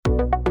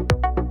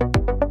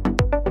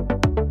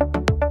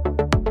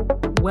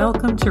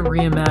Welcome to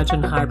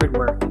Reimagine Hybrid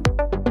Work,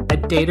 a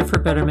Data for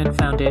Betterment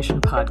Foundation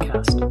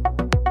podcast.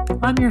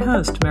 I'm your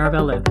host,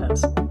 Maribel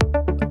Lopez.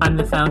 I'm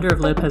the founder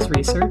of Lopez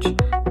Research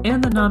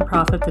and the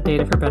nonprofit the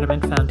Data for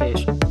Betterment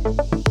Foundation.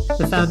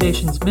 The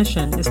foundation's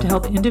mission is to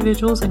help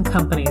individuals and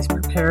companies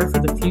prepare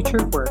for the future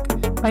of work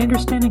by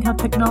understanding how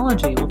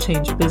technology will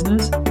change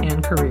business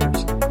and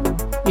careers.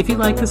 If you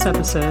like this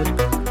episode,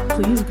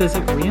 please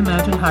visit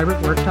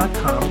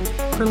reimaginehybridwork.com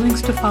for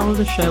links to follow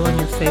the show on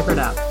your favorite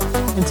app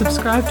and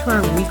subscribe to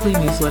our weekly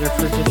newsletter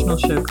for additional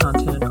show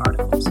content and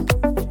articles.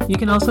 You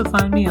can also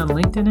find me on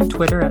LinkedIn and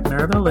Twitter at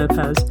Maribel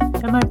Lopez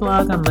and my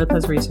blog on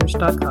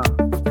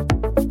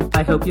lopezresearch.com.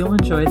 I hope you'll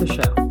enjoy the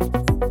show.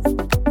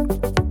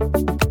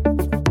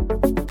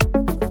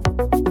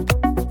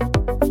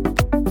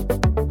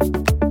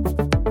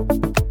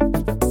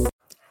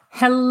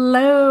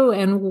 Hello,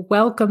 and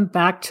welcome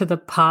back to the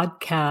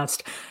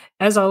podcast.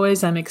 As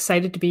always, I'm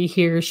excited to be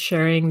here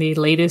sharing the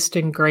latest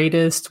and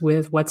greatest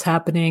with what's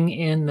happening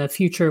in the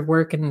future of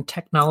work and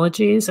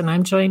technologies. And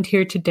I'm joined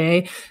here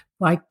today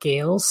by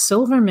Gail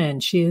Silverman.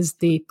 She is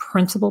the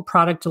Principal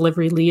Product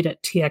Delivery Lead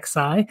at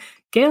TXI.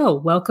 Gail,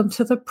 welcome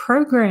to the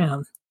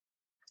program.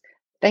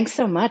 Thanks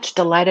so much.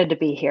 Delighted to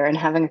be here and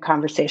having a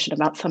conversation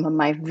about some of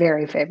my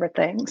very favorite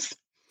things.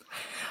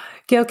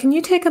 Gail, can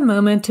you take a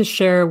moment to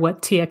share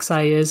what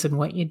TXI is and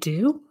what you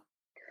do?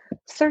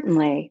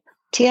 Certainly.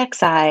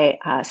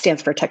 TXI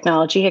stands for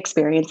Technology,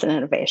 Experience, and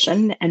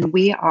Innovation, and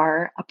we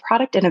are a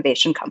product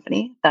innovation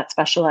company that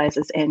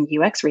specializes in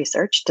UX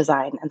research,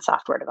 design, and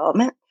software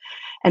development.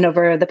 And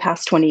over the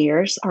past 20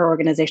 years, our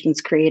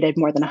organization's created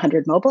more than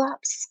 100 mobile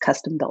apps,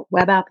 custom-built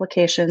web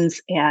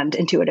applications, and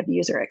intuitive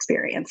user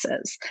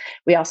experiences.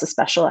 We also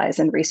specialize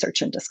in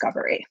research and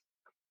discovery.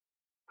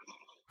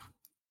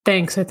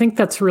 Thanks. I think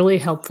that's really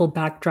helpful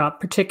backdrop,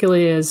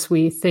 particularly as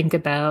we think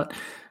about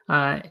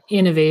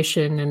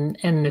innovation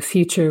and the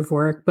future of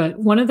work. But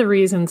one of the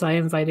reasons I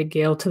invited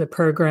Gail to the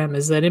program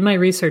is that in my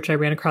research, I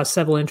ran across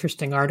several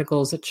interesting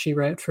articles that she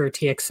wrote for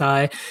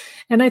TXI.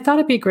 And I thought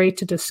it'd be great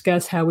to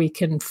discuss how we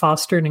can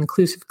foster an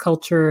inclusive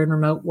culture in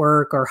remote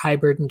work or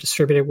hybrid and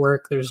distributed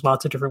work. There's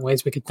lots of different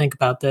ways we could think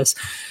about this.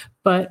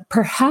 But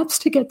perhaps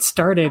to get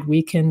started,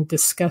 we can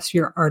discuss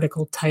your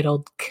article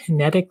titled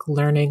Kinetic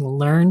Learning,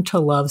 Learn to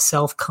Love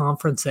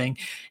Self-Conferencing.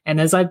 And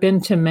as I've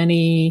been to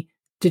many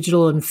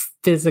digital and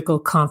physical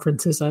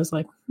conferences, I was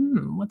like,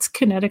 what's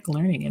kinetic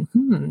learning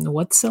and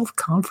what's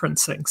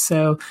self-conferencing?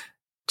 So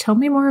tell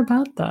me more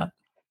about that.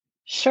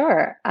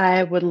 Sure.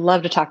 I would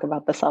love to talk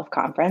about the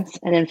self-conference.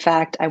 And in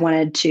fact, I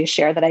wanted to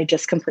share that I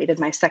just completed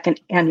my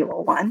second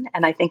annual one.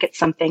 And I think it's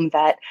something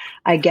that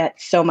I get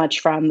so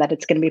much from that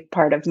it's going to be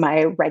part of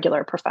my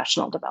regular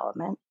professional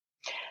development.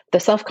 The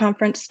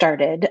self-conference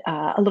started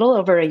a little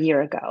over a year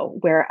ago,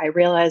 where I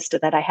realized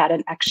that I had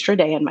an extra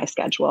day in my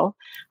schedule.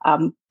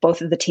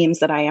 Both of the teams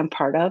that I am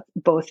part of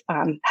both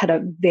had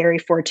a very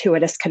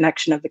fortuitous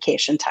connection of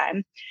vacation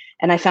time.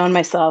 And I found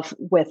myself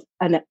with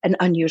an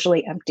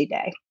unusually empty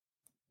day.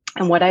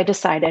 And what I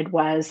decided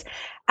was,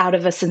 out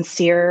of a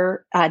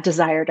sincere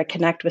desire to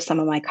connect with some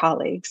of my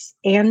colleagues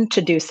and to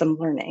do some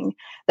learning,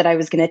 that I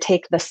was going to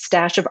take the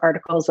stash of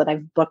articles that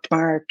I've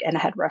bookmarked and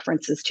had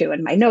references to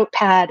in my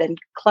notepad and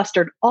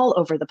clustered all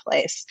over the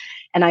place.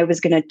 And I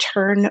was going to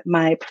turn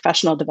my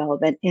professional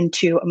development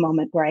into a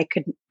moment where I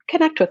could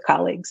connect with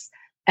colleagues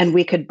and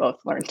we could both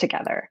learn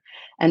together.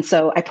 And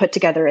so I put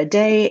together a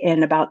day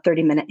in about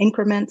 30-minute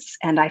increments,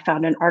 and I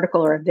found an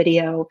article or a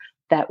video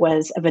that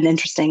was of an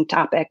interesting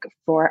topic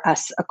for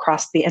us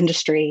across the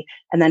industry,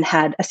 and then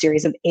had a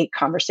series of 8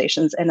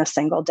 conversations in a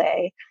single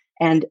day.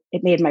 And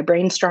it made my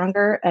brain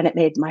stronger and it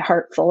made my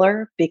heart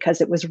fuller, because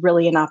it was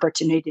really an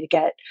opportunity to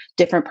get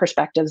different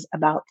perspectives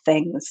about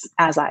things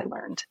as I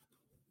learned.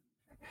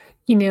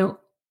 You know,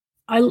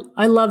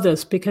 I love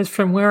this, because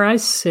from where I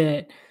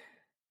sit,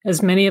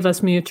 as many of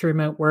us moved to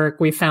remote work,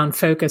 we found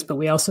focus, but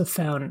we also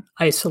found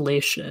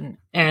isolation.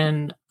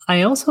 And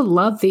I also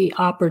love the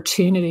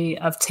opportunity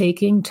of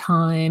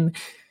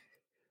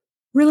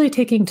really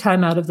taking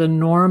time out of the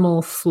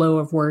normal flow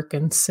of work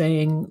and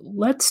saying,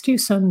 let's do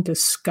some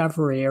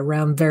discovery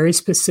around very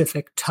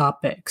specific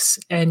topics.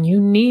 And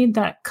you need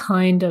that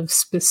kind of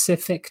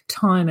specific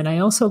time. And I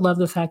also love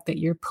the fact that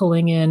you're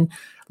pulling in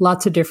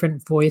lots of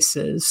different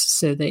voices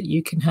so that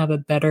you can have a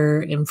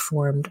better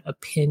informed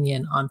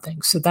opinion on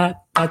things. So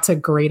that's a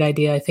great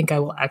idea. I think I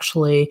will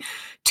actually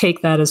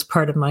take that as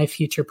part of my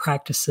future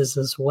practices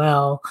as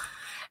well.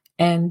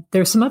 And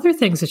there's some other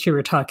things that you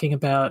were talking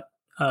about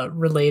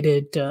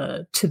related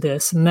to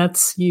this, and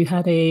that's, you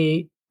had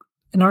an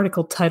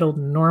article titled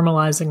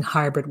Normalizing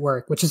Hybrid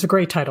Work, which is a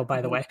great title, by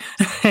the way.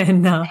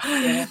 And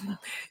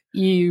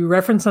you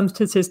reference some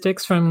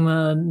statistics from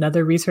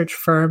another research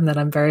firm that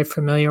I'm very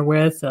familiar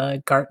with,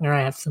 Gartner.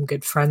 I have some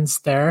good friends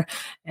there.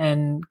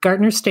 And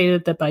Gartner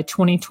stated that by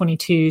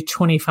 2022,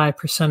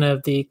 25%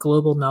 of the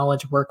global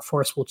knowledge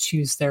workforce will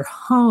choose their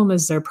home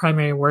as their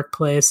primary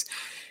workplace,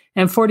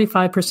 and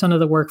 45% of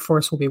the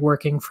workforce will be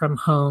working from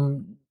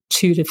home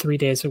 2 to 3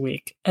 days a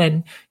week.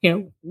 And,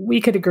 we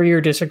could agree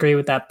or disagree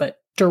with that, but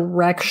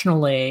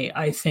directionally,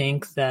 I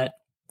think that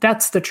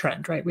that's the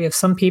trend, right? We have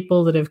some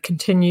people that have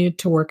continued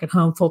to work at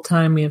home full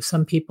time. We have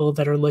some people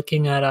that are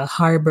looking at a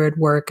hybrid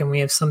work, and we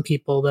have some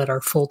people that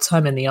are full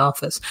time in the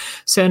office.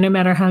 So no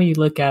matter how you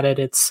look at it,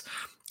 it's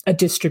a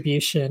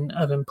distribution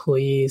of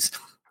employees.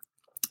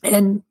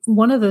 And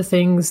one of the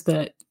things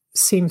that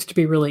seems to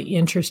be really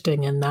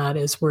interesting in that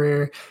is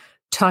we're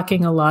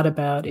talking a lot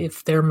about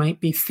if there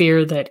might be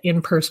fear that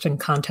in-person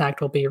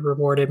contact will be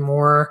rewarded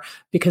more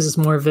because it's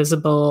more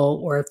visible,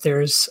 or if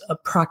there's a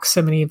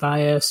proximity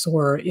bias,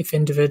 or if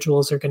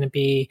individuals are going to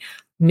be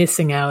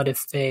missing out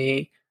if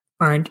they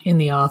aren't in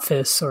the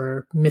office,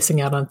 or missing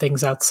out on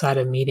things outside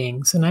of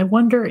meetings. And I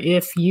wonder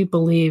if you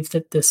believe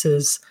that this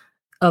is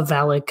a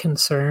valid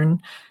concern.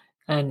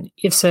 And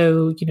if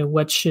so,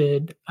 what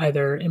should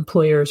either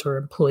employers or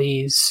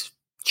employees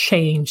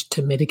change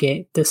to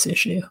mitigate this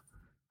issue?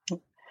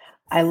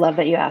 I love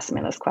that you asked me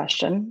this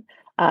question.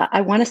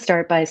 I want to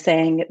start by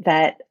saying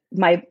that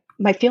my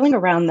feeling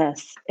around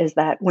this is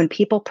that when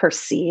people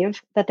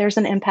perceive that there's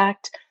an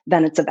impact,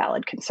 then it's a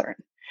valid concern.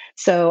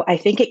 So I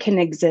think it can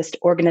exist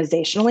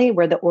organizationally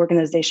where the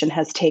organization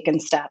has taken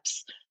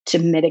steps to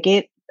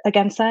mitigate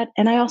against that.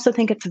 And I also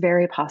think it's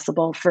very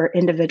possible for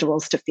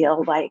individuals to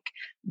feel like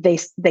they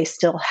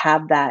still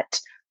have that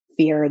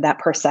fear, that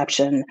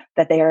perception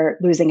that they are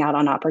losing out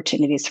on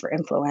opportunities for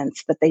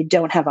influence, that they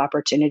don't have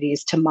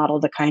opportunities to model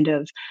the kind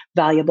of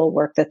valuable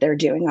work that they're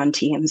doing on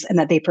teams, and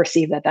that they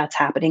perceive that that's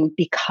happening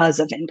because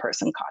of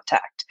in-person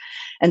contact.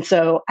 And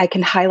so I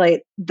can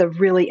highlight the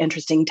really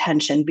interesting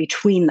tension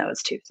between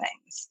those two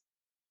things.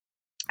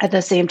 At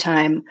the same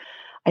time,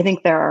 I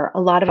think there are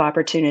a lot of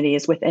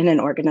opportunities within an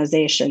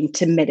organization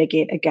to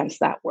mitigate against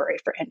that worry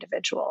for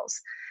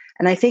individuals.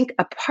 And I think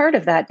a part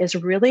of that is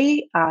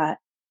really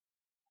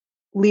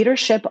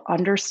leadership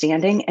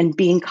understanding and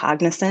being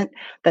cognizant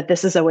that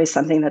this is always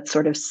something that's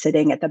sort of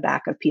sitting at the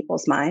back of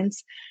people's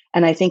minds.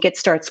 And I think it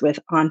starts with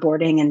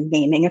onboarding and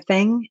naming a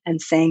thing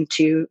and saying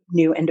to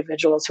new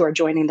individuals who are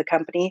joining the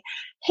company,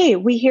 hey,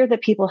 we hear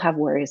that people have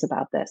worries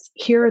about this.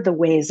 Here are the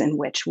ways in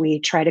which we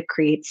try to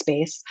create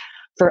space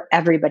for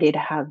everybody to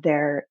have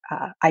their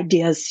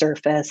ideas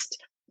surfaced,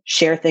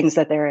 share things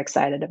that they're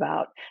excited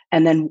about,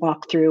 and then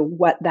walk through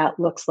what that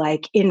looks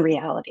like in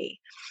reality.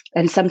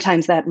 And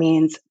sometimes that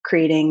means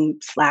creating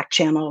Slack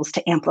channels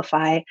to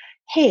amplify,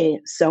 hey,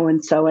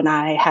 so-and-so and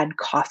I had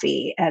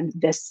coffee and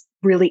this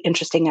really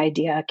interesting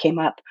idea came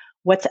up.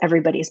 What's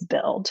everybody's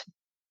build?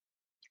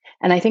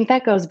 And I think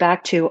that goes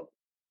back to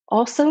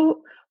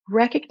also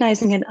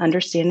recognizing and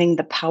understanding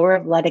the power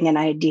of letting an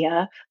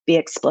idea be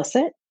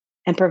explicit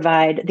and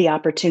provide the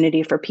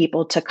opportunity for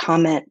people to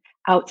comment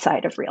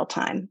outside of real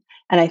time.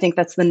 And I think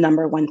that's the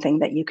number one thing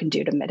that you can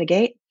do to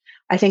mitigate.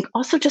 I think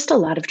also just a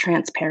lot of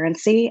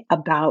transparency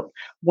about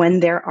when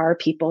there are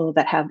people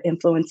that have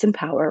influence and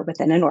power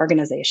within an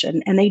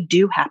organization, and they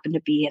do happen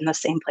to be in the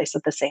same place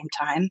at the same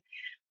time.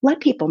 Let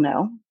people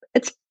know.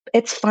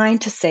 It's fine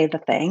to say the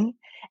thing,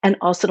 and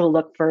also to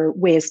look for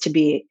ways to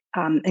be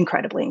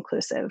incredibly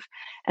inclusive.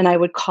 And I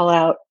would call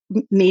out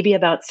maybe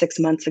about 6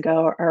 months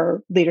ago,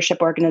 our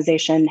leadership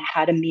organization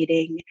had a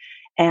meeting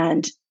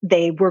and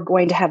they were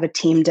going to have a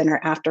team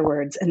dinner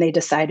afterwards. And they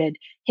decided,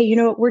 hey, you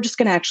know what, we're just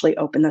going to actually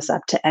open this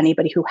up to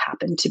anybody who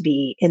happened to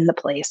be in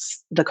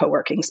the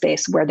co-working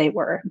space where they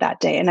were that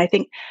day. And I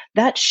think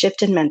that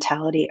shift in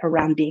mentality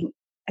around being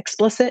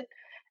explicit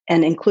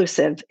and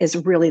inclusive is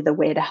really the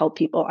way to help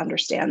people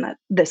understand that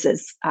this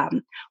is,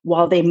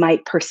 while they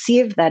might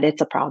perceive that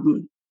it's a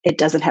problem, it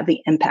doesn't have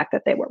the impact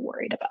that they were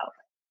worried about.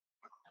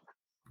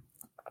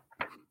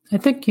 I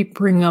think you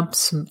bring up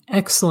some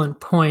excellent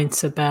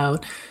points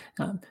about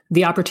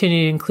the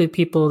opportunity to include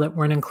people that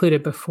weren't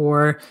included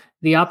before,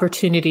 the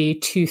opportunity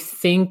to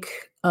think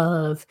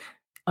of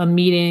a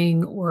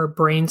meeting or a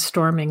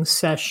brainstorming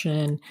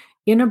session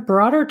in a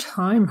broader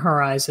time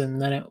horizon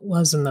than it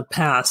was in the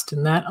past.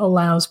 And that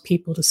allows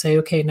people to say,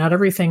 okay, not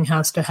everything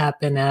has to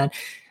happen at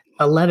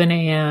 11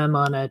 a.m.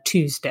 on a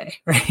Tuesday,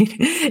 right?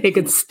 It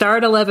could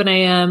start 11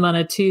 a.m. on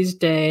a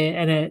Tuesday,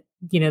 and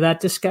that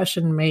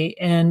discussion may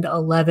end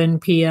 11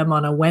 p.m.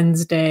 on a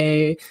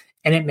Wednesday,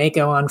 and it may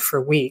go on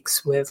for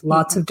weeks with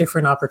lots of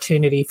different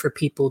opportunity for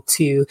people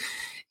to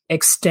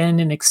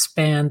extend and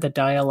expand the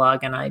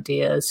dialogue and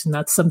ideas. And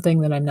that's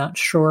something that I'm not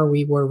sure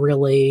we were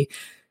really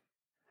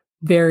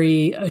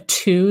very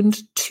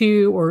attuned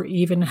to or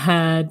even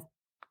had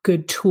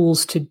good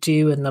tools to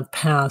do in the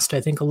past.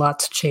 I think a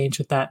lot's changed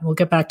with that. We'll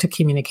get back to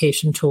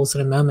communication tools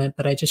in a moment,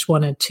 but I just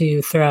wanted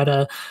to throw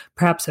out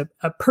perhaps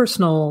a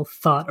personal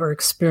thought or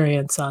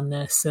experience on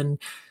this.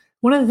 And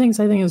one of the things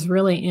I think is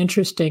really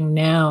interesting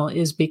now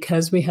is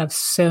because we have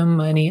so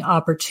many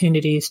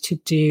opportunities to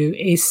do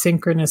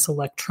asynchronous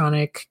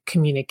electronic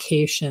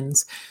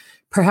communications,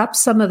 perhaps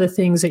some of the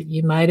things that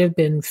you might have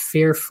been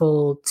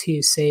fearful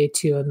to say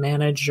to a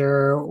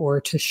manager or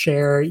to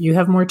share, you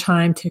have more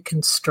time to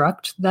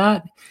construct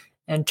that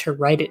and to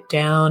write it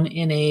down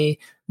in a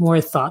more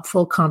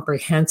thoughtful,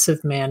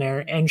 comprehensive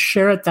manner and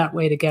share it that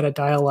way to get a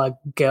dialogue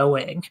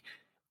going.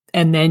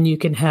 And then you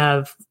can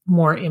have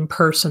more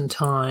in-person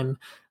time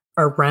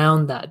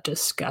around that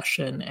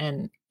discussion.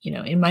 And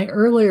in my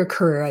earlier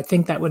career, I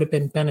think that would have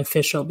been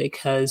beneficial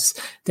because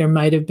there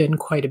might have been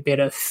quite a bit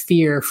of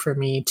fear for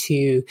me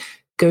to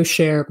go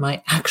share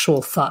my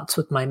actual thoughts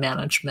with my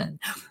management.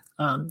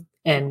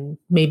 And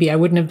maybe I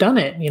wouldn't have done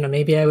it.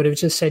 Maybe I would have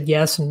just said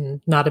yes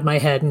and nodded my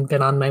head and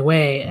been on my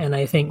way. And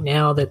I think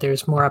now that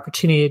there's more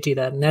opportunity to do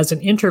that. And as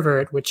an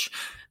introvert, which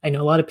I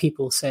know a lot of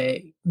people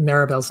say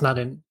Maribel's not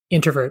an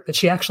introvert, but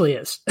she actually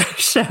is.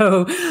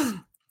 So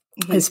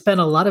I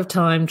spent a lot of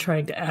time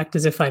trying to act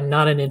as if I'm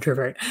not an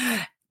introvert.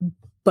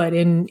 But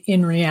in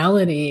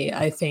reality,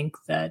 I think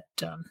that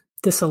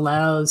this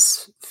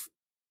allows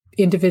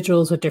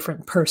individuals with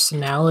different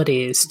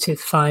personalities to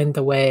find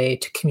the way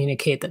to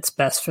communicate that's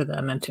best for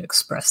them and to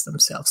express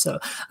themselves. So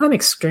I'm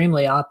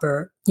extremely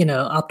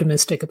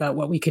optimistic about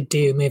what we could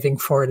do moving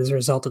forward as a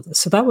result of this.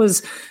 So that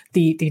was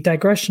the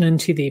digression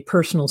into the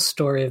personal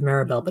story of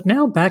Maribel. But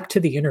now back to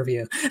the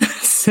interview.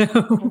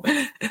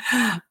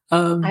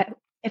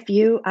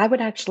 I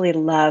would actually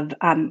love,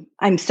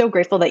 I'm so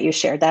grateful that you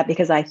shared that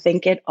because I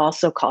think it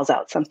also calls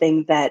out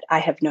something that I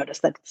have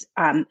noticed that's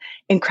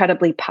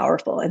incredibly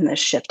powerful in this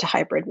shift to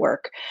hybrid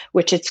work,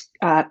 which is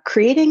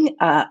creating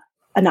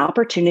an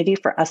opportunity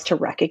for us to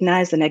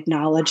recognize and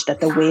acknowledge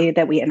that the way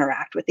that we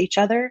interact with each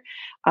other,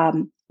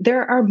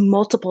 there are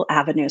multiple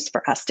avenues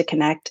for us to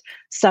connect.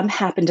 Some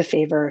happen to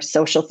favor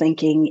social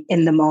thinking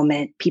in the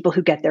moment, people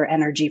who get their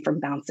energy from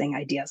bouncing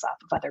ideas off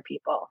of other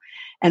people.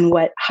 And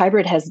what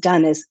hybrid has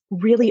done is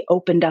really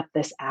opened up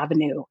this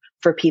avenue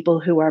for people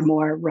who are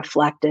more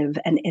reflective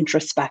and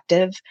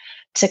introspective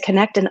to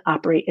connect and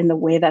operate in the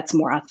way that's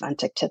more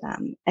authentic to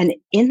them. And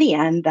in the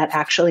end, that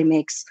actually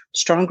makes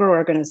stronger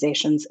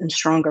organizations and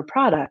stronger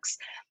products,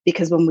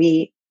 because when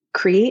we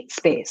create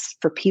space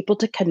for people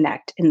to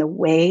connect in the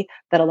way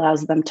that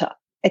allows them to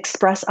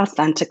express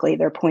authentically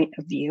their point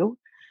of view,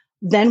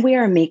 then we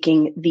are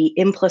making the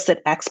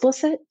implicit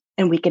explicit,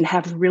 and we can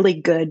have really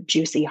good,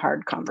 juicy,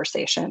 hard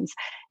conversations.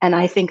 And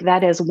I think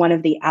that is one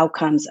of the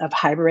outcomes of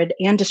hybrid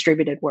and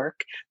distributed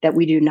work that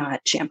we do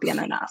not champion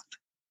enough.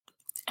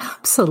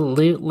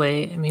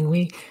 Absolutely. I mean,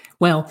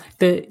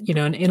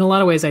 in a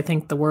lot of ways, I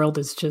think the world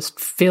is just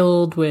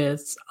filled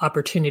with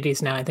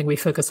opportunities now. I think we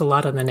focus a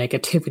lot on the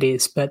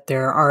negativities, but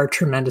there are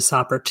tremendous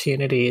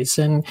opportunities.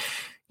 And,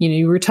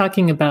 you were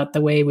talking about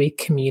the way we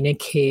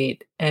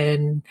communicate,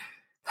 and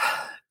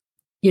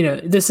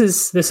this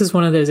is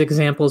one of those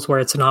examples where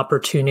it's an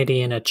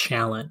opportunity and a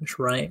challenge,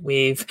 right?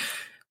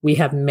 We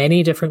have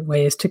many different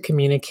ways to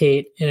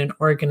communicate in an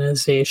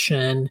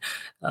organization.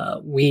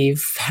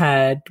 We've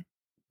had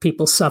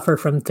people suffer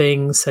from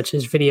things such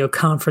as video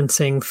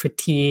conferencing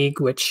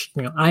fatigue, which,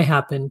 I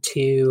happen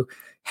to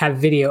have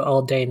video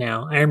all day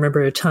now. I remember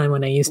a time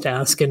when I used to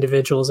ask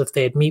individuals if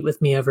they'd meet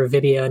with me over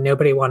video, and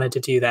nobody wanted to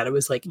do that. It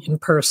was like in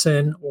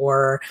person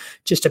or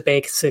just a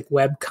basic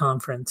web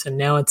conference. And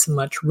now it's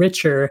much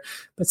richer,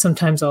 but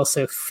sometimes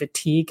also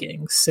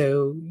fatiguing.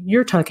 So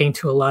you're talking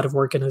to a lot of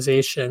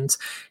organizations,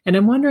 and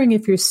I'm wondering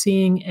if you're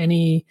seeing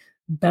any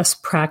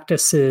best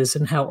practices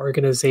in how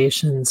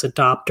organizations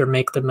adopt or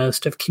make the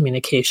most of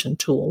communication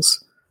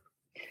tools.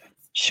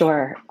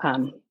 Sure.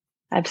 I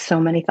have so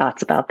many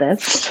thoughts about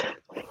this.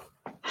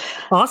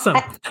 Awesome.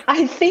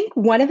 I think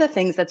one of the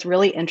things that's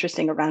really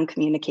interesting around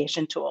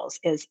communication tools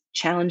is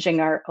challenging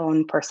our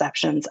own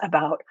perceptions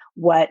about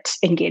what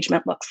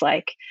engagement looks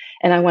like.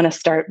 And I want to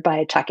start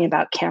by talking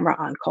about camera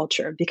on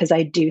culture, because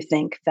I do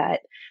think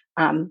that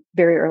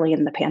very early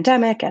in the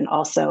pandemic, and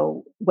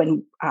also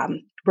when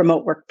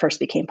remote work first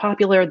became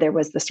popular, there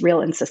was this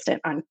real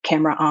insistence on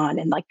camera on.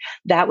 And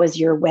that was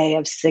your way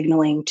of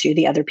signaling to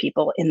the other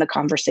people in the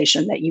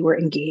conversation that you were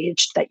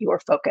engaged, that you were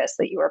focused,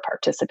 that you were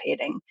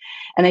participating.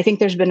 And I think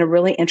there's been a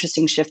really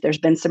interesting shift. There's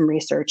been some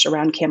research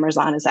around cameras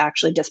on is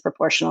actually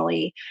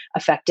disproportionately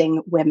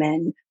affecting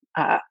women,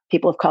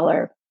 people of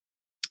color.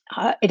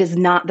 It is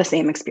not the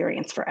same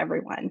experience for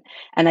everyone.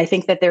 And I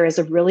think that there is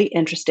a really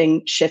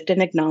interesting shift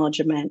in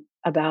acknowledgement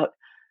about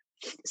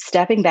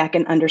stepping back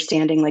and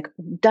understanding,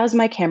 does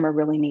my camera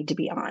really need to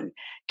be on?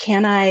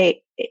 Can I,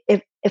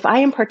 if I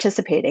am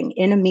participating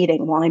in a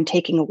meeting while I'm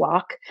taking a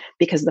walk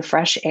because the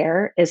fresh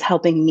air is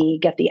helping me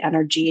get the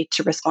energy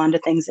to respond to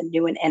things in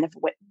new and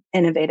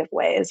innovative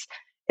ways,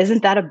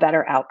 isn't that a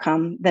better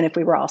outcome than if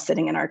we were all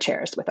sitting in our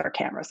chairs with our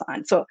cameras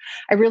on? So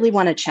I really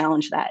want to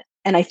challenge that.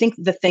 And I think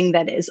the thing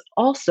that is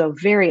also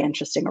very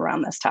interesting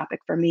around this topic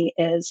for me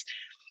is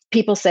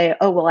people say,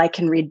 oh, well, I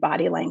can read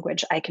body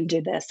language, I can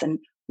do this. And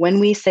when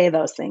we say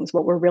those things,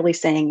 what we're really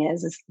saying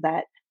is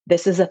that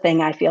this is a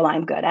thing I feel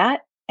I'm good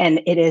at,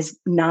 and it is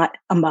not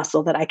a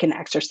muscle that I can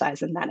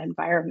exercise in that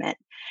environment.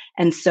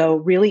 And so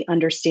really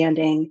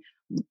understanding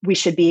we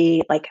should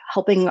be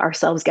helping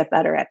ourselves get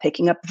better at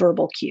picking up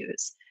verbal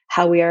cues,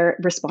 how we are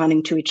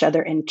responding to each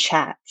other in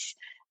chats,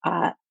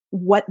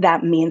 what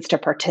that means to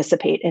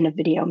participate in a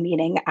video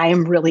meeting. I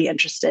am really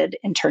interested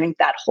in turning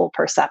that whole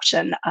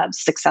perception of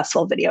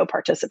successful video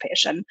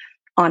participation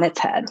on its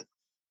head.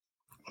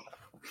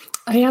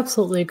 I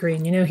absolutely agree.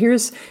 And,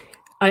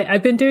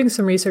 I've been doing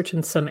some research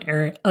in some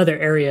other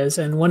areas,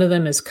 and one of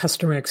them is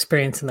customer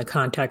experience in the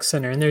contact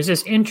center. And there's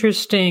this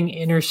interesting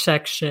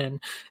intersection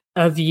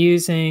of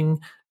using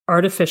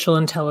artificial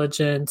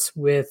intelligence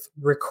with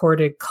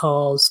recorded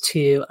calls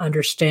to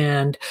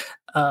understand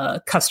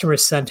customer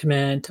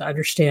sentiment, to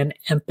understand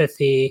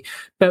empathy.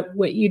 But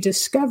what you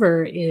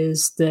discover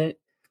is that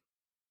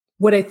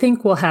what I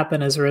think will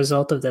happen as a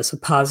result of this, a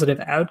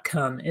positive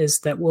outcome, is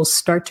that we'll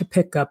start to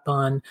pick up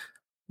on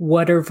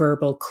what are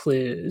verbal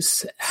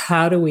clues?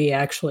 How do we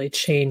actually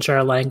change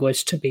our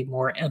language to be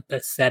more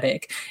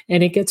empathetic?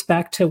 And it gets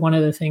back to one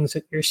of the things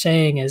that you're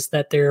saying is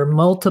that there are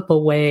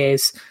multiple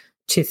ways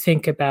to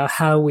think about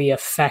how we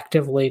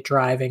effectively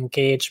drive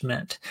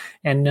engagement.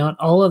 And not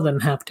all of them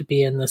have to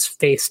be in this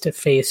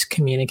face-to-face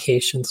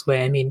communications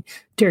way. I mean,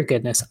 dear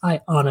goodness,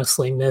 I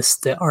honestly miss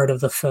the art of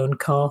the phone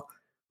call.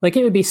 Like,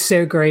 it would be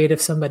so great if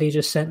somebody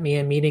just sent me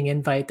a meeting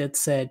invite that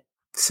said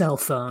cell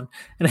phone.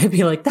 And I'd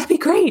be like, that'd be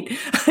great.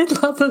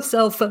 I'd love a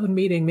cell phone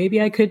meeting.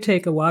 Maybe I could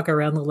take a walk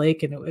around the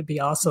lake and it would be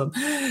awesome.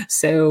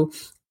 So,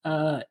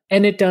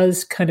 and it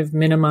does kind of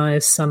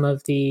minimize some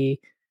of the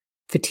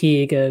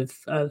fatigue of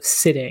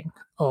sitting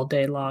all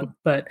day long.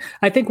 But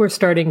I think we're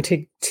starting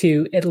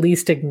to at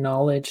least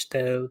acknowledge,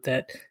 though,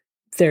 that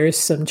there's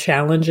some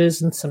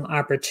challenges and some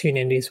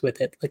opportunities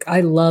with it. Like, I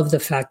love the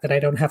fact that I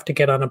don't have to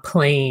get on a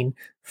plane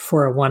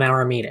for a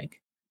 1-hour meeting.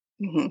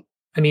 Mm-hmm.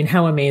 I mean,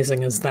 how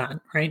amazing is that,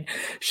 right?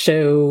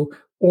 So,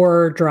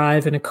 or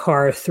drive in a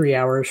car 3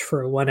 hours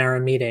for a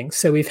 1-hour meeting.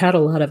 So we've had a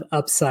lot of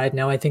upside.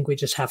 Now I think we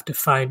just have to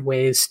find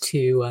ways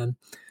to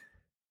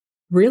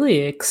really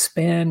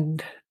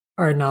expand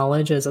our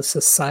knowledge as a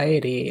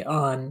society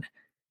on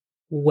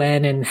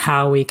when and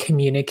how we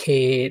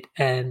communicate,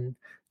 and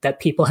that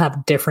people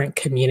have different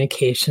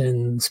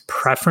communications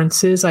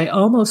preferences. I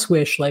almost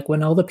wish, like,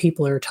 when all the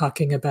people are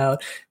talking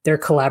about their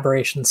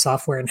collaboration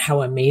software and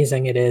how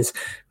amazing it is,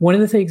 one of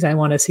the things I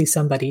want to see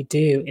somebody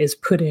do is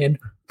put in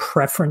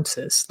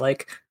preferences.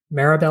 Like,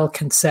 Maribel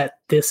can set,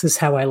 this is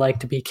how I like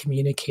to be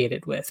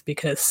communicated with,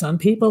 because some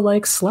people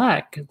like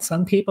Slack and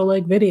some people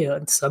like video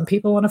and some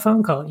people want a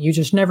phone call. You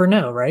just never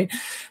know, right?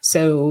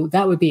 So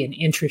that would be an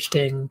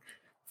interesting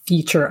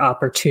feature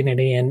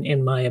opportunity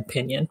in my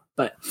opinion.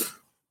 But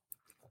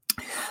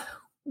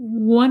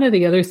one of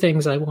the other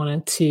things I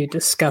wanted to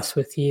discuss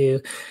with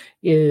you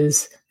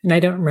is, and I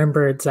don't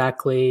remember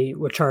exactly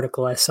which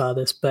article I saw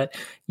this, but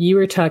you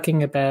were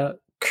talking about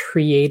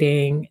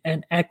creating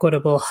an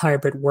equitable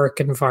hybrid work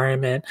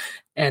environment,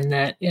 and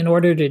that in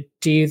order to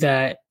do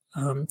that,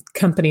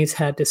 companies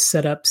had to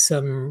set up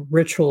some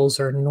rituals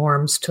or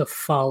norms to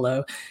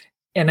follow.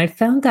 And I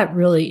found that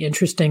really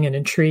interesting and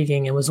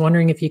intriguing, and was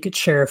wondering if you could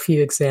share a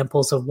few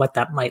examples of what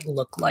that might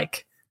look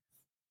like.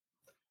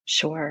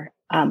 Sure.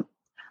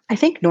 I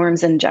think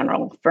norms in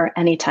general for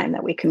any time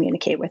that we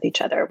communicate with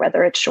each other,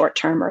 whether it's short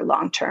term or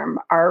long term,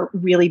 are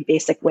really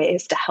basic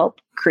ways to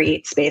help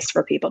create space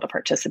for people to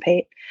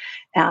participate.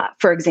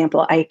 For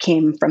example, I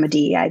came from a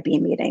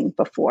DEIB meeting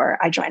before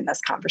I joined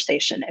this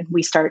conversation, and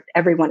we start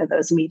every one of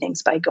those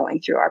meetings by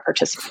going through our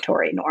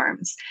participatory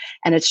norms.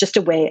 And it's just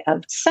a way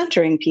of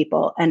centering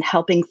people and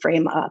helping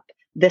frame up,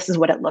 this is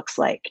what it looks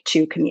like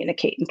to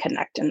communicate and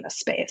connect in this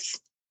space.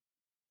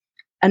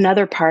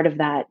 Another part of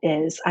that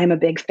is I'm a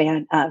big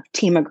fan of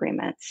team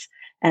agreements.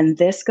 And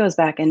this goes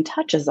back and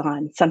touches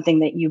on something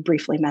that you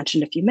briefly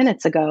mentioned a few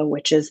minutes ago,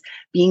 which is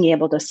being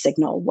able to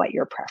signal what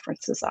your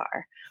preferences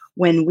are.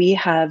 When we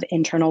have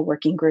internal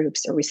working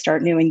groups or we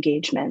start new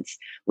engagements,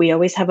 we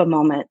always have a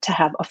moment to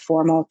have a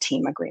formal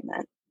team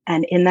agreement.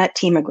 And in that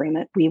team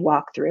agreement, we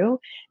walk through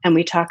and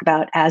we talk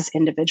about, as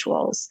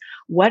individuals,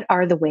 what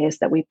are the ways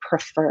that we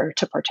prefer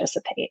to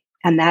participate?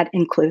 And that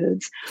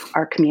includes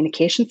our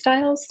communication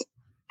styles,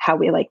 how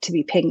we like to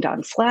be pinged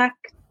on Slack,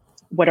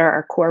 what are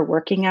our core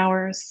working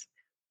hours.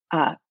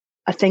 A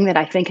thing that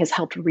I think has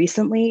helped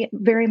recently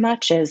very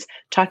much is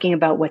talking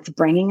about what's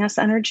bringing us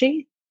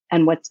energy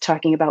and what's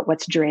talking about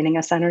what's draining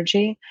us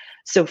energy.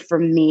 So for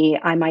me,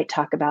 I might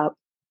talk about,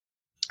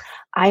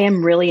 I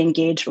am really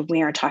engaged when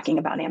we are talking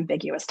about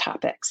ambiguous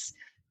topics.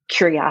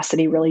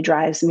 Curiosity really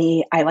drives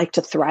me. I like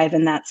to thrive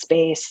in that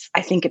space.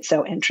 I think it's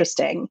so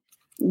interesting.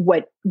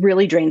 What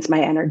really drains my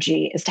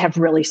energy is to have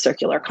really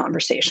circular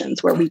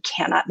conversations where we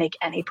cannot make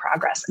any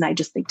progress. And I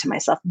just think to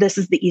myself, this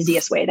is the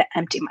easiest way to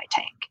empty my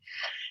tank.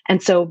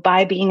 And so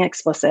by being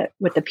explicit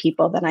with the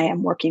people that I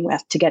am working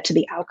with to get to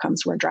the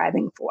outcomes we're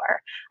driving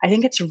for, I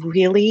think it's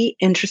really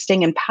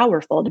interesting and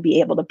powerful to be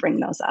able to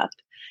bring those up.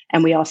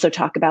 And we also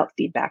talk about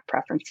feedback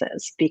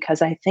preferences,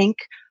 because I think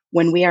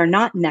when we are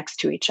not next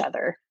to each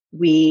other,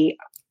 we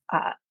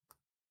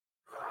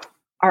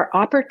our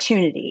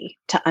opportunity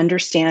to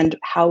understand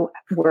how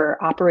we're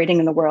operating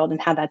in the world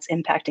and how that's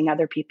impacting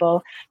other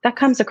people, that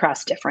comes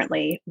across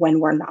differently when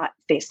we're not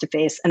face to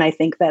face. And I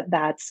think that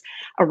that's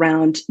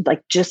around,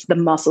 like, just the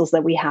muscles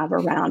that we have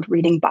around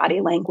reading body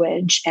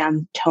language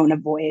and tone of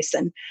voice.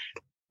 And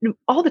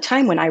all the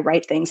time when I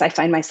write things, I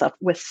find myself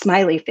with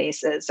smiley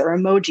faces or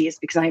emojis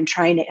because I'm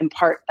trying to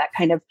impart that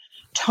kind of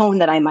tone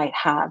that I might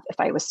have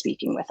if I was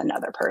speaking with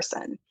another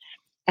person.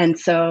 And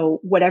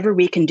so whatever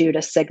we can do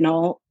to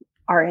signal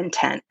our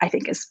intent, I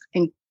think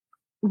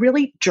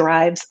really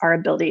drives our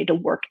ability to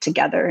work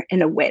together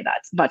in a way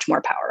that's much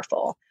more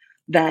powerful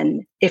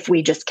than if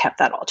we just kept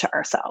that all to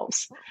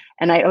ourselves.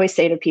 And I always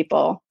say to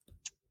people,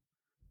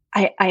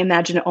 I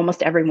imagine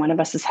almost every one of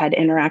us has had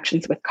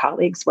interactions with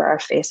colleagues where our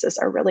faces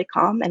are really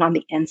calm, and on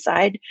the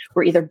inside,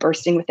 we're either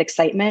bursting with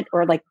excitement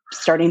or like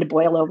starting to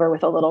boil over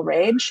with a little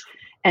rage.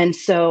 And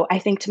so I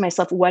think to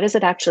myself, what does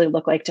it actually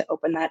look like to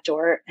open that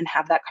door and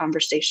have that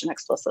conversation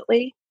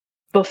explicitly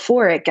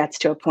before it gets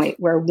to a point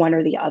where one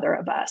or the other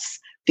of us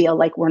feel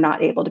like we're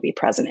not able to be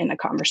present in a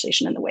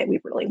conversation in the way we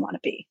really want to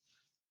be?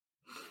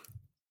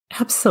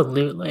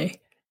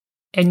 Absolutely.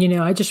 And,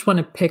 I just want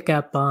to pick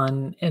up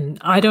on, and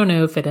I don't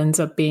know if it ends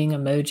up being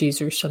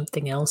emojis or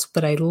something else,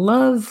 but I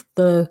love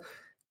the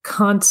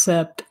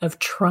concept of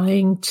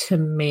trying to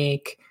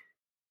make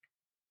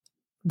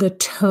the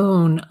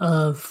tone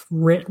of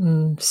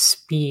written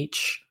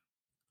speech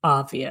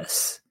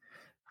obvious,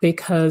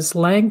 because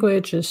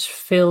language is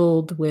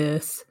filled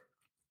with,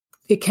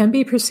 it can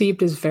be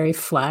perceived as very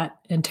flat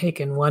and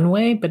taken one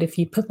way, but if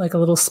you put like a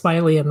little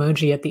smiley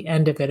emoji at the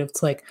end of it,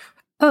 it's like,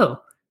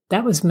 oh,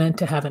 that was meant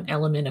to have an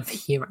element of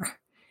humor.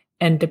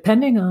 And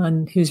depending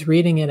on who's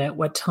reading it at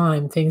what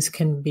time, things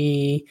can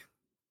be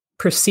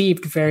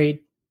perceived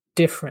very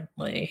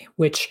differently,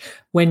 which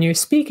when you're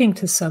speaking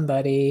to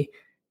somebody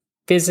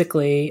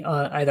physically,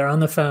 either on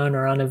the phone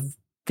or on a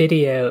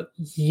video,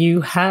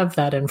 you have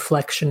that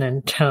inflection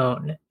and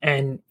tone,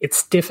 and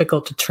it's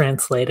difficult to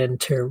translate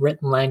into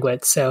written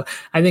language. So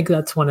I think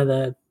that's one of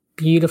the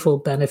beautiful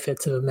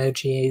benefits of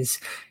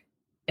emojis.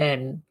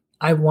 And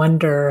I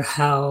wonder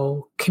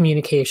how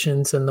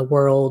communications in the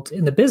world,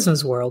 in the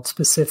business world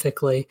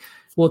specifically,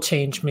 will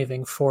change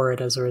moving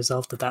forward as a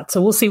result of that.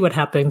 So we'll see what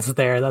happens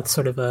there. That's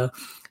sort of a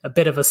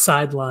bit of a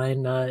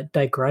sideline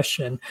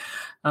digression.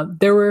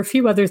 There were a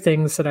few other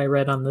things that I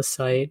read on the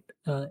site.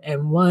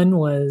 And one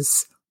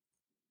was,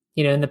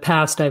 in the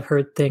past, I've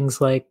heard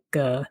things like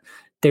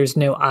there's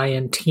no I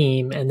in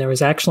team. And there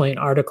was actually an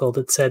article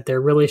that said there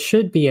really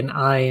should be an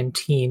I in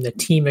team, the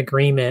team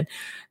agreement.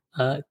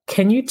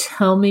 Can you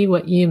tell me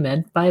what you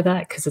meant by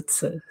that? Because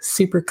it's a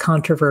super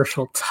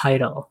controversial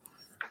title.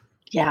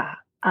 Yeah,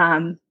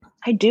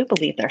 I do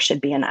believe there should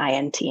be an I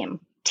in team.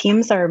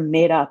 Teams are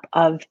made up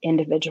of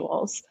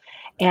individuals.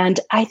 And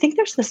I think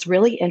there's this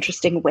really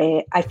interesting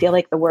way, I feel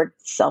like the word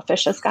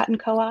selfish has gotten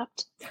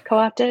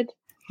co-opted.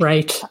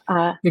 Right.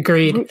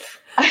 Agreed.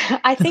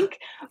 I think,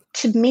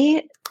 to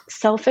me,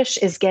 selfish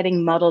is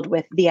getting muddled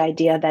with the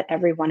idea that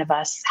every one of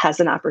us has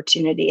an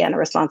opportunity and a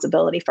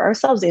responsibility for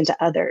ourselves and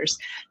to others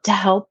to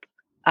help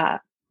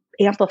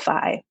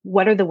amplify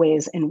what are the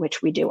ways in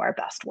which we do our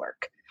best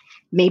work.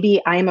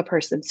 Maybe I am a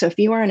person. So if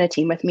you are in a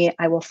team with me,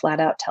 I will flat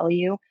out tell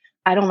you,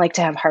 I don't like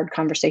to have hard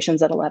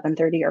conversations at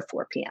 11:30 or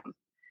 4 p.m.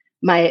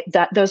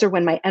 Those are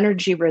when my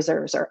energy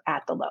reserves are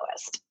at the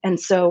lowest. And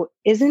so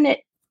isn't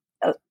it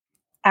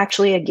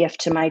actually a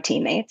gift to my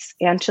teammates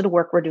and to the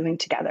work we're doing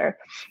together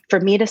for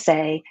me to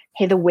say,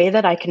 hey, the way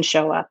that I can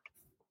show up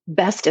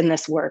best in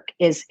this work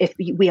is if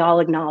we all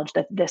acknowledge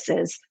that this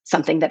is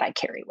something that I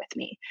carry with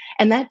me.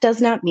 And that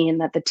does not mean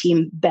that the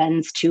team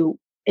bends to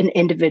an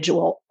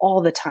individual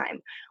all the time.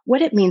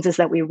 What it means is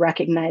that we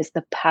recognize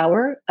the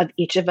power of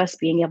each of us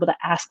being able to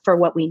ask for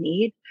what we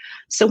need.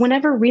 So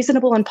whenever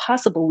reasonable and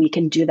possible, we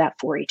can do that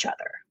for each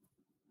other.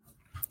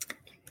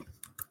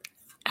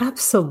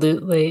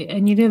 Absolutely.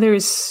 And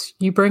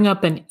you bring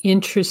up an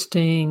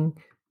interesting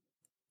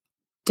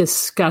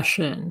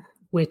discussion,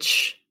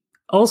 which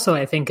also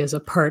I think is a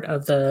part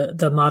of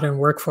the modern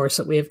workforce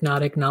that we have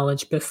not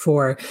acknowledged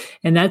before.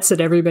 And that's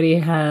that everybody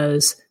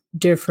has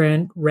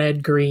different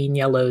red, green,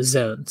 yellow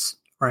zones,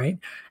 right?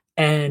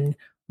 And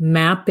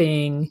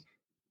mapping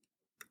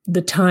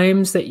the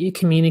times that you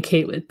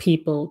communicate with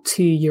people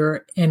to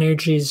your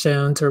energy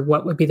zones or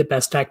what would be the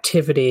best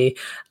activity,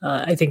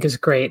 I think is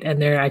great.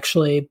 And there are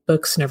actually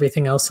books and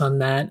everything else on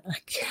that. I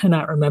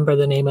cannot remember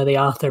the name of the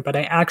author, but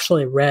I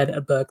actually read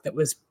a book that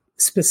was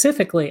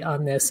specifically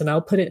on this, and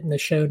I'll put it in the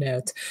show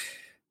notes.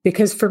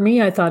 Because for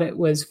me, I thought it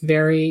was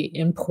very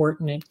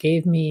important. It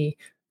gave me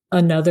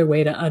another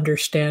way to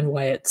understand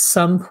why at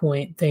some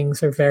point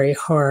things are very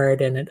hard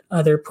and at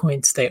other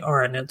points they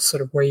aren't. It's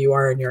sort of where you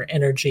are in your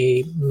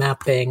energy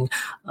mapping,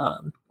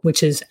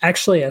 which is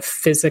actually a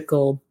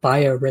physical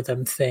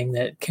biorhythm thing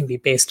that can be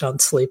based on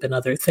sleep and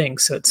other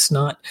things. So it's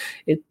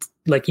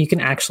like you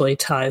can actually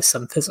tie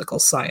some physical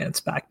science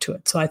back to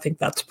it. So I think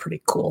that's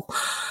pretty cool.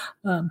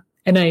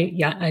 And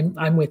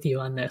I'm with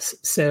you on this.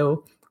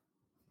 So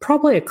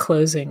probably a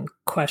closing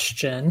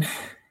question.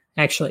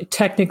 Actually,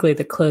 technically,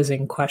 the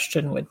closing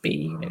question would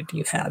be, do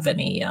you have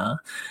anything,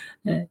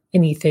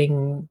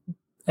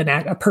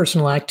 a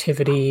personal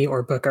activity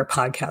or book or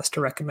podcast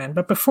to recommend?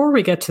 But before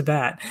we get to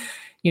that,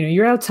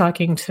 you're out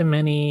talking to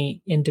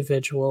many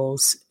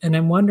individuals, and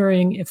I'm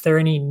wondering if there are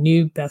any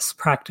new best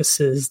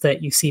practices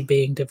that you see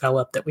being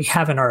developed that we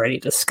haven't already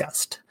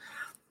discussed.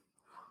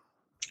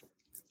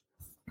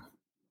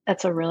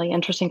 That's a really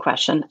interesting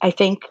question. I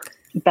think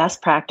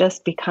best practice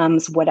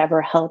becomes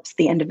whatever helps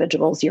the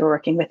individuals you're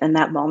working with in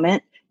that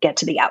moment get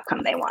to the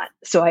outcome they want.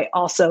 So I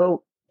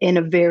also, in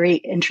a very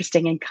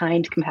interesting and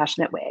kind,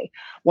 compassionate way,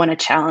 want to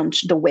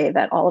challenge the way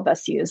that all of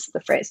us use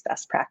the phrase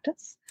best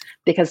practice,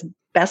 because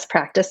best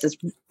practice is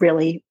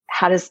really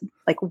how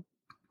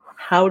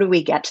do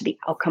we get to the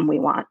outcome we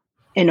want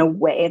in a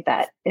way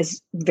that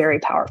is very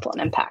powerful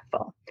and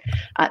impactful.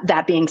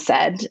 That being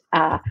said,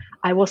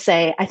 I will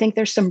say, I think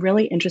there's some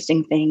really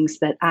interesting things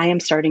that I am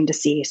starting to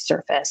see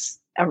surface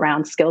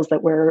around skills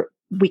that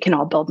we can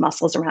all build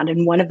muscles around.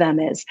 And one of them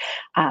is,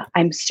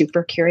 I'm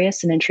super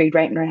curious and intrigued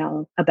right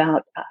now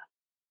about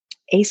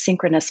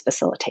asynchronous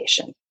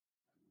facilitation.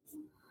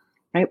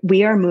 Right?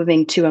 We are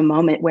moving to a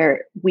moment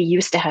where we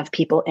used to have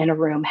people in a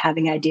room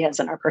having ideas,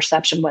 and our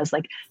perception was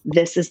like,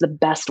 this is the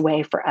best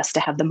way for us to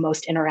have the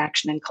most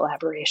interaction and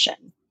collaboration.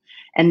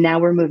 And now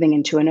we're moving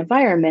into an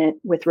environment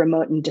with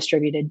remote and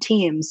distributed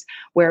teams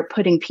where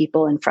putting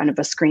people in front of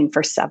a screen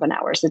for 7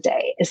 hours a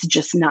day is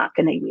just not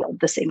going to yield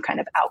the same kind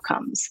of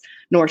outcomes,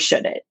 nor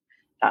should it,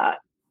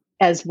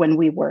 as when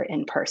we were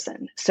in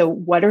person. So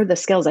what are the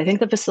skills? I think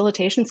the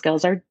facilitation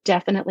skills are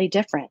definitely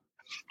different.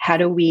 How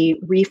do we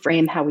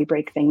reframe how we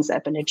break things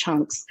up into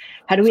chunks?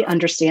 How do we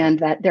understand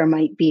that there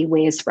might be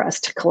ways for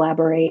us to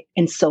collaborate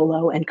in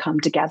solo and come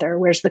together?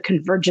 Where's the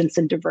convergence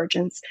and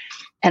divergence?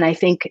 And I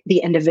think the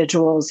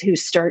individuals who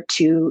start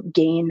to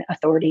gain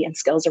authority and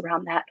skills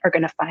around that are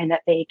going to find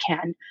that they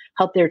can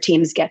help their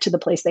teams get to the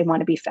place they want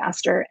to be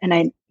faster. And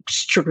I'm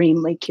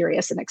extremely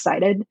curious and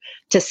excited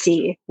to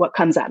see what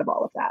comes out of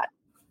all of that.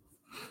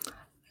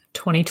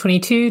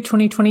 2022,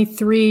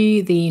 2023,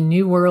 the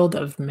new world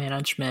of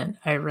management.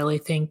 I really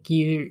think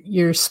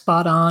you're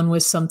spot on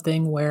with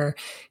something where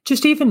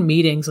just even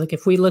meetings, like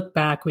if we look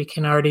back, we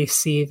can already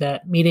see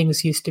that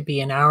meetings used to be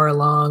an hour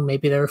long,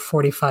 maybe they were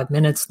 45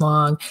 minutes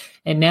long,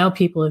 and now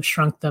people have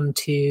shrunk them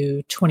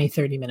to 20,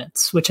 30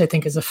 minutes, which I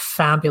think is a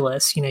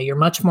fabulous, you're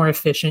much more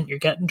efficient, you're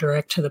getting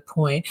direct to the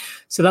point.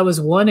 So that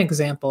was one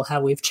example how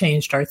we've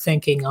changed our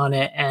thinking on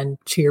it. And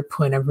to your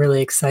point, I'm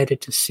really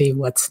excited to see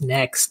what's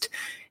next.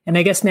 And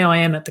I guess now I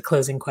am at the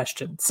closing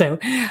question. So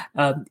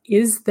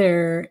is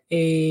there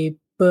a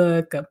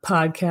book, a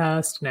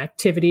podcast, an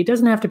activity, it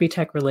doesn't have to be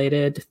tech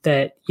related,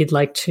 that you'd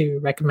like to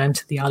recommend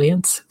to the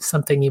audience?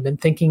 Something you've been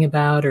thinking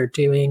about or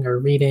doing or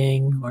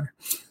reading? Or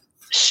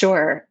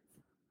Sure.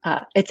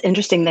 It's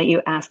interesting that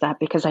you asked that,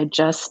 because I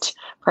just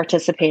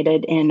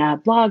participated in a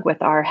blog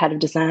with our head of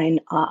design,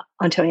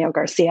 Antonio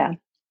Garcia.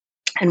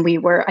 And we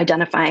were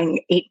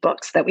identifying 8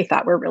 books that we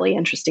thought were really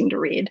interesting to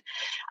read.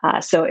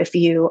 So if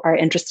you are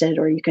interested,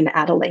 or you can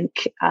add a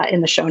link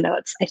in the show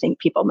notes, I think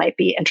people might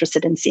be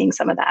interested in seeing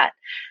some of that.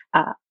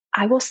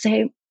 I will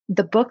say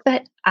the book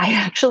that I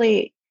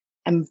actually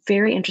am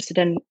very interested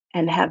in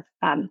and have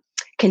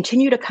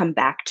continued to come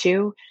back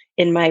to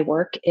in my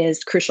work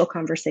is Crucial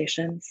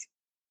Conversations.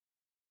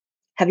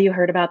 Have you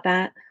heard about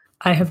that?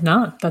 I have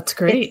not. That's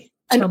great.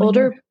 It's an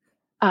older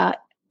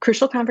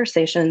Crucial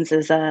Conversations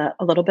is a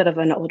little bit of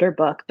an older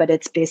book, but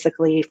it's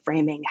basically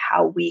framing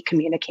how we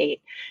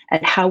communicate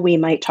and how we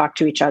might talk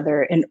to each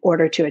other in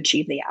order to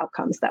achieve the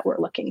outcomes that we're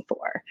looking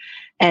for.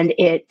 And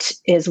it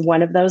is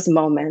one of those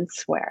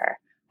moments where,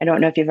 I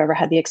don't know if you've ever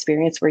had the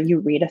experience where you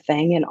read a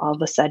thing and all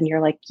of a sudden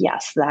you're like,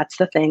 yes, that's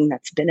the thing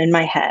that's been in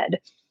my head.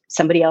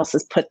 Somebody else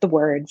has put the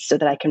words so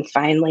that it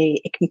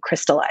can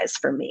crystallize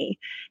for me.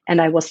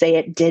 And I will say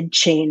it did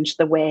change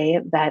the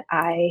way that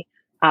I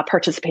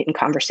participate in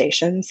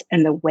conversations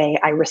and the way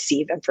I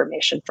receive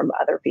information from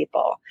other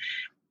people.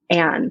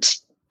 And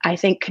I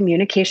think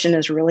communication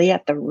is really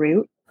at the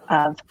root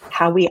of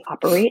how we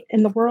operate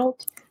in the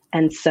world.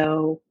 And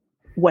so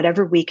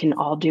whatever we can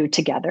all do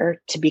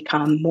together to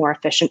become more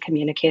efficient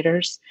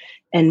communicators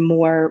and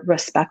more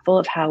respectful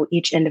of how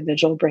each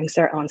individual brings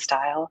their own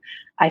style,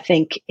 I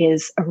think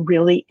is a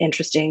really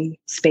interesting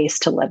space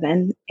to live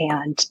in.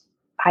 And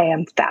I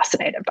am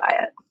fascinated by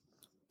it.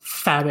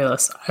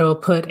 Fabulous. I will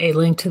put a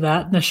link to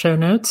that in the show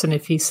notes. And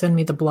if you send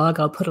me the blog,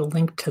 I'll put a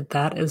link to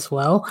that as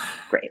well.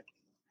 Great.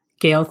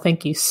 Gail,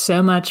 thank you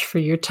so much for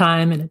your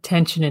time and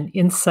attention and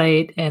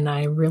insight. And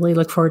I really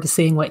look forward to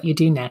seeing what you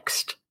do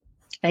next.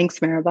 Thanks,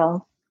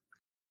 Maribel.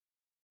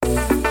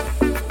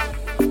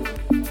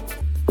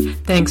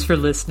 Thanks for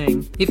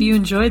listening. If you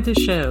enjoyed the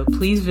show,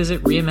 please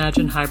visit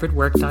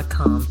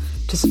reimaginehybridwork.com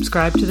to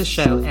subscribe to the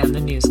show and the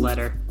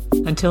newsletter.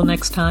 Until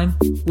next time,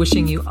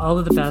 wishing you all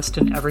of the best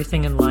in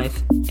everything in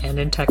life and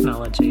in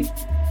technology.